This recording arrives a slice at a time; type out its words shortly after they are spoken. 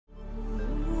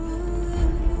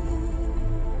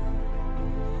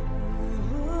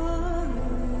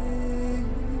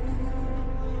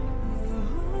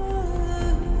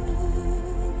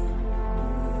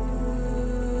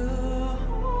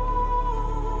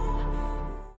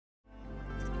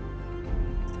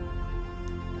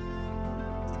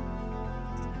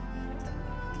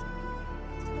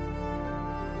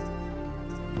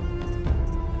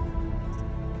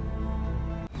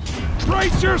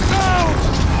Brace yourselves!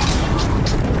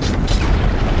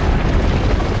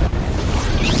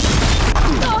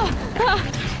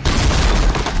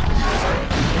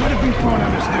 What have we brought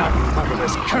on us now? Under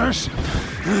this curse?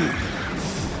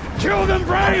 Kill them,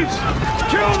 Braves!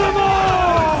 Kill them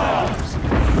all!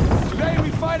 Today we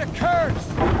fight a curse!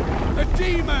 A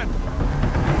demon!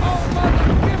 Oh, Mother,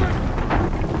 give it!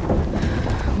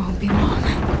 Won't be long.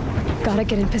 Gotta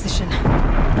get in position.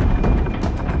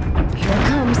 Here it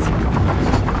comes.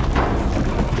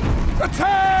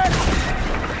 Attack!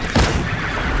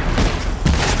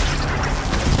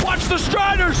 Watch the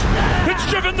Striders! It's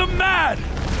driven them mad!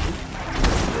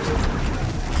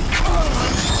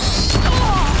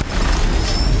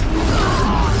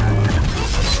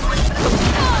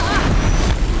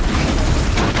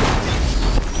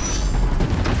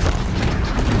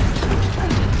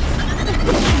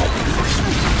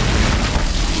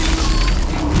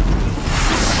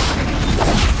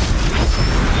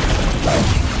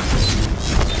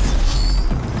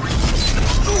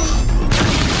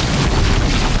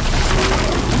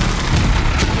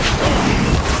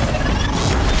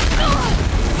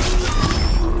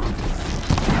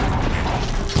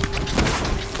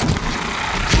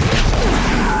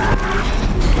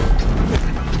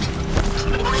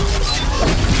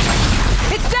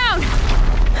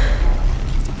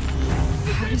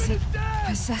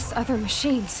 Other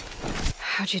machines.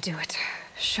 How'd you do it?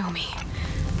 Show me.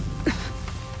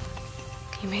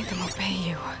 You made them obey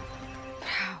you.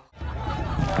 How?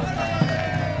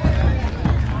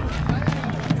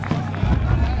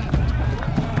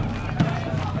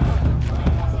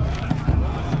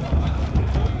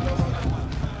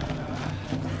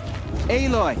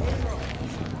 Aloy!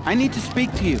 I need to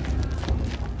speak to you.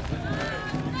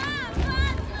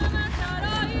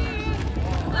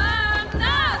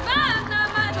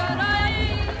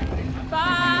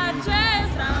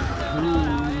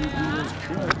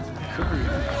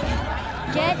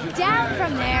 Get down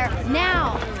from there,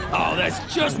 now! Oh,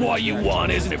 that's just what you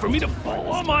want, isn't it? For me to fall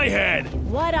on my head!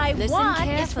 What I Listen want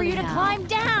is for you to carefully now. climb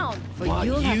down! For What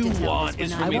you'll have you to tell want us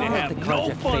is when for I me to won't let have the no grudge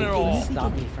of fun fate at all.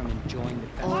 stop me from enjoying the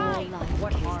festival. All life.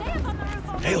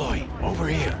 Aloy, over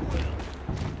here.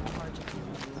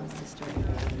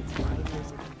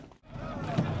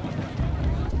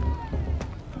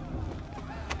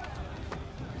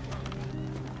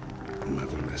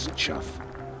 Motherless chuff.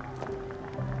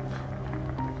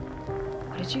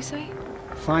 What did you say?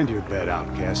 Find your bed,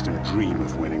 outcast, and dream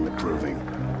of winning the proving.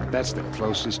 That's the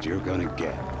closest you're gonna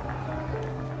get.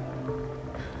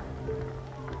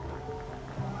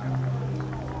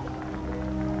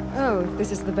 Oh,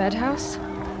 this is the bed house?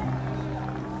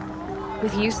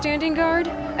 With you standing guard,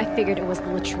 I figured it was the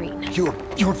latrine.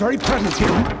 Your very presence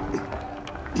here.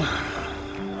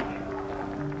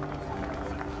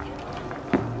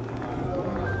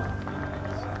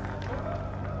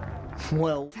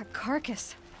 Well, That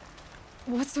carcass.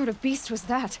 What sort of beast was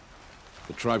that?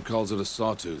 The tribe calls it a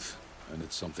sawtooth, and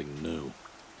it's something new.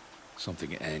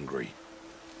 Something angry.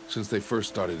 Since they first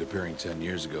started appearing 10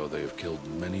 years ago, they have killed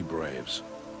many braves.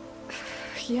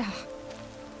 Yeah.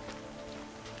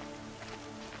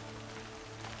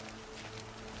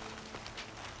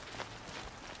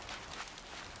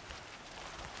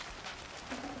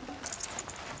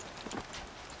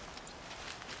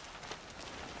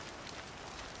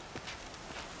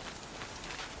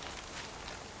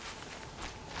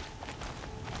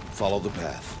 Follow the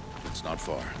path. It's not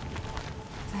far.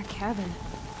 That cabin.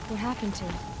 What happened to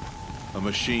it? A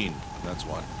machine, that's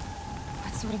what.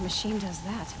 What sort of machine does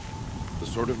that? The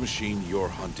sort of machine you're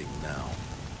hunting now.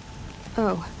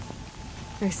 Oh.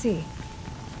 I see.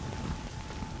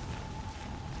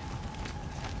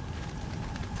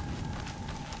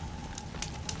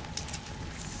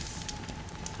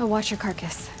 I'll watch your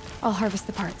carcass. I'll harvest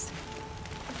the parts.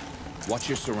 Watch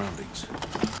your surroundings.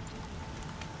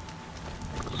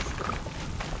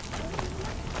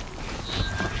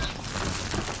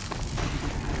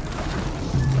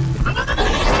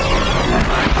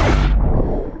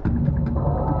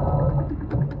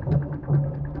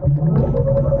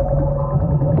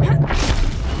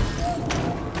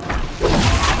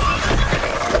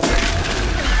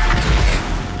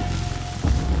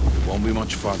 Won't be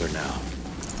much farther now.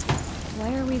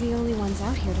 Why are we the only ones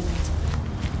out here tonight?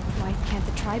 Why can't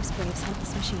the tribe's braves hunt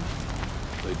this machine?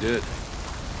 They did.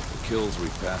 The kills we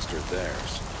passed are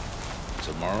theirs.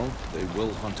 Tomorrow, they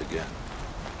will hunt again.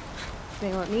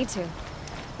 They won't need to.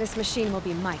 This machine will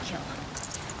be my kill.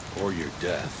 Or your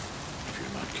death, if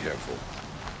you're not careful.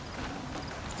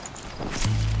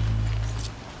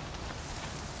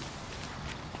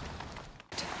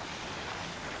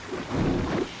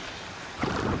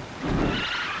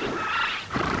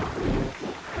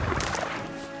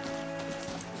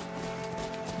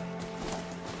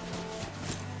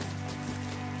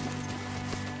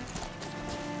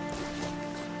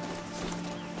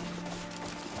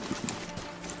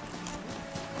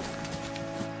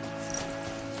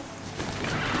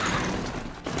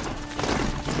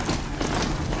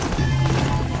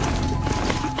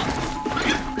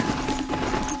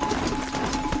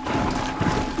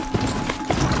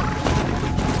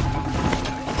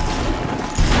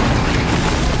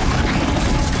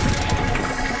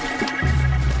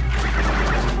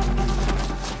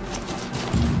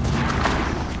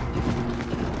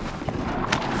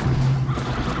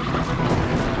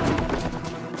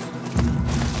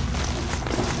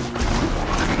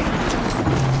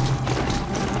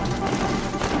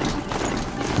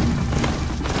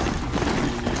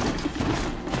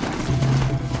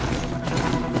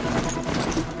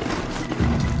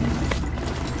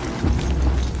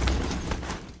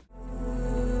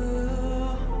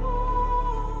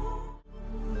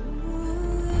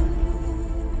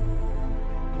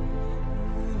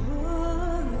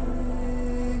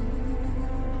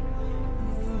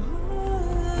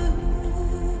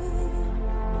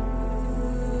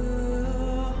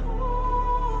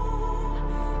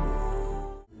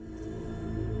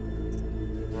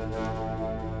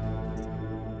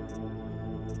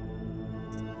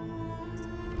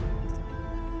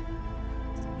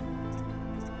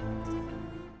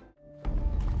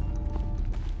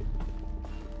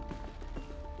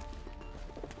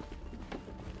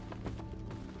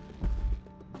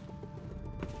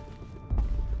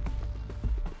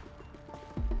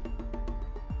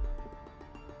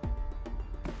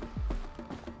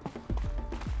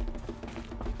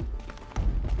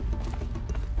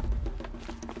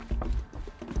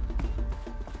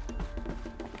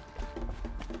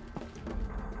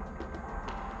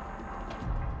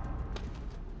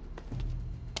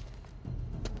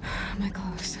 my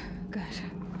clothes. Good.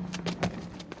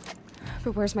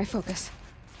 But where's my focus?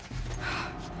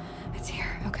 It's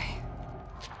here. Okay.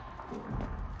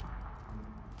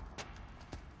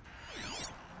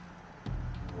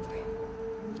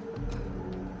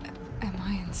 Am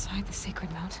I inside the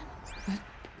sacred mountain? But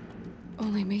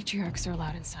only matriarchs are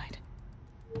allowed inside.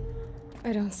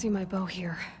 I don't see my bow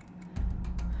here.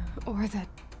 Or that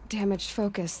damaged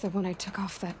focus, the one I took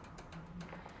off that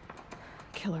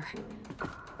killer.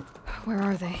 Where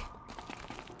are they?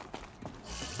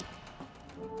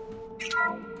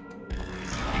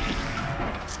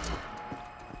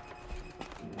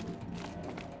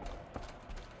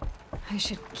 I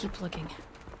should keep looking.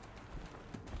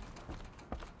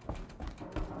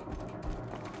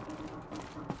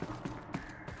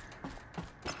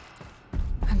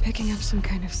 I'm picking up some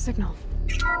kind of signal.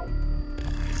 It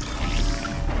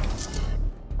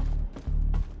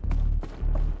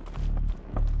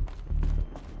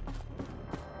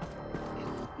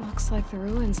looks like the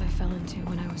ruins I fell into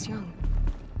when I was young.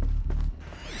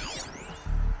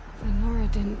 The Nora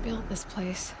didn't build this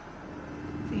place.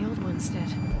 The old ones did.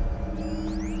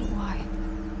 But why?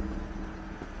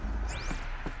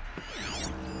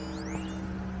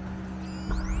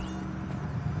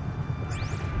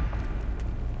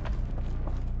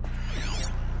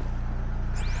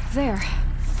 There.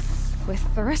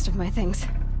 With the rest of my things.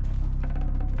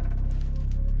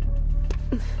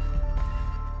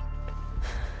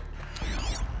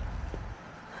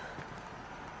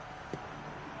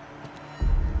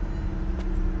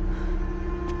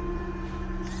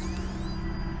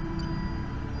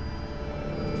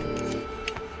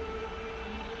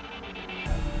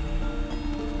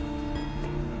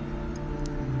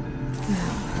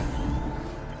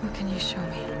 What can you show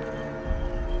me?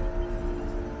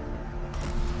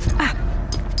 Ah!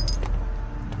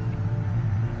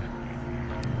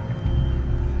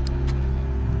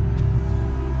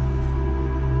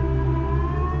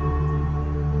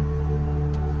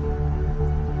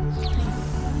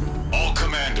 All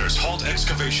commanders, halt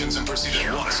excavations and proceed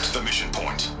at once to the mission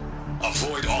point.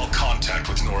 Avoid all contact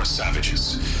with Nora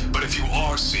savages, but if you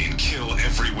are seen, kill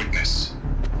every witness.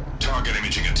 Target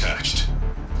imaging attached.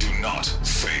 Do not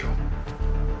fail.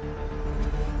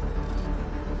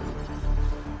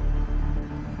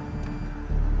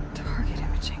 Target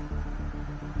imaging.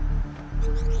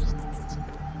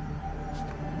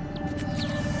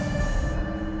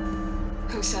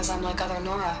 Who says I'm like other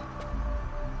Nora?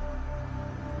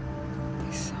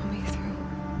 They saw me through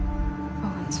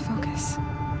Owen's focus.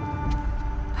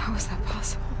 How is that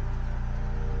possible?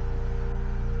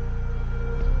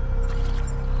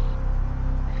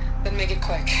 Then make it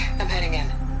quick. I'm heading in.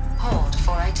 Hold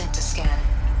for identiscan.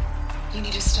 You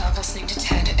need to stop listening to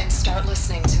Ted and start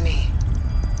listening to me.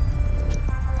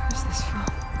 Where's this from?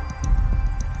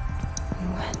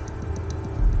 And when?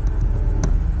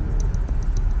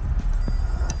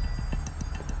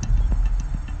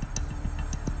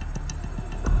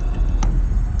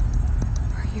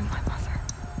 Are you my mother?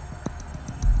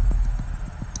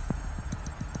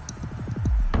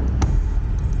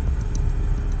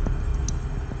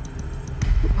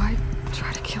 Why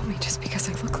try to kill me just because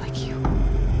I look like you?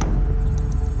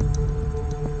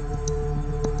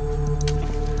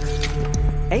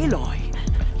 Aloy,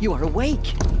 you are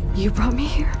awake. You brought me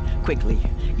here? Quickly,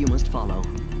 you must follow.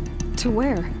 To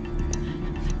where?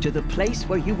 To the place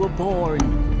where you were born.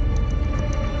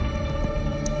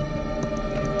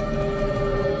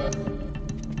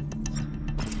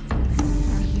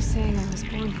 Are you saying I was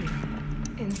born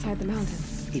here? Inside the mountain?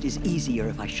 It is easier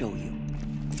if I show you.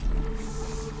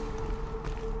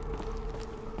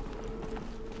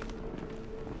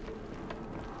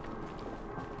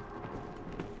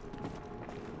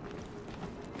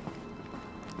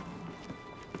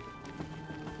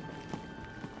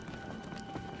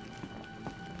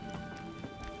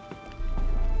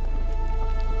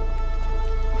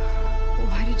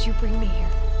 Why did you bring me here?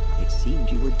 It seemed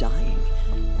you were dying,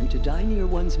 and to die near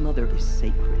one's mother is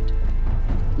sacred.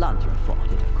 Lantra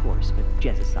fought it, of course, but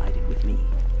Jezza sided with me.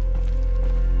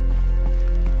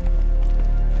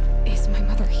 Is my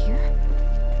mother here?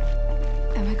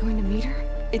 Am I going to meet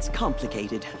her? It's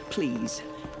complicated. Please,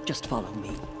 just follow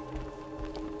me.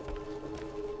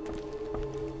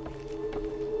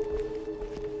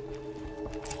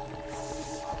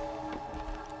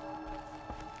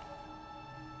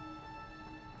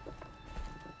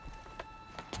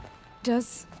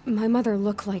 Does my mother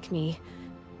look like me,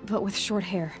 but with short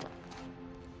hair?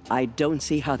 I don't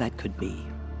see how that could be.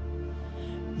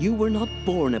 You were not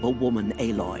born of a woman,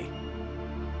 Aloy.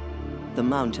 The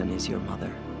mountain is your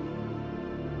mother.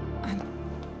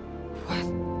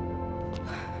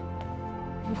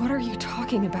 What are you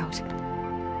talking about?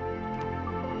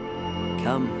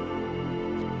 Come.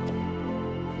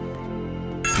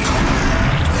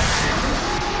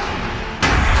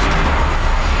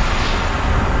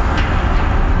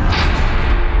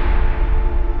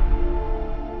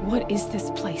 What is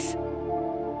this place?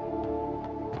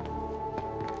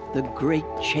 The Great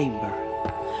Chamber,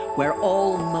 where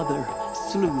All-Mother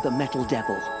slew the Metal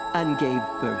Devil and gave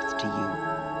birth to you.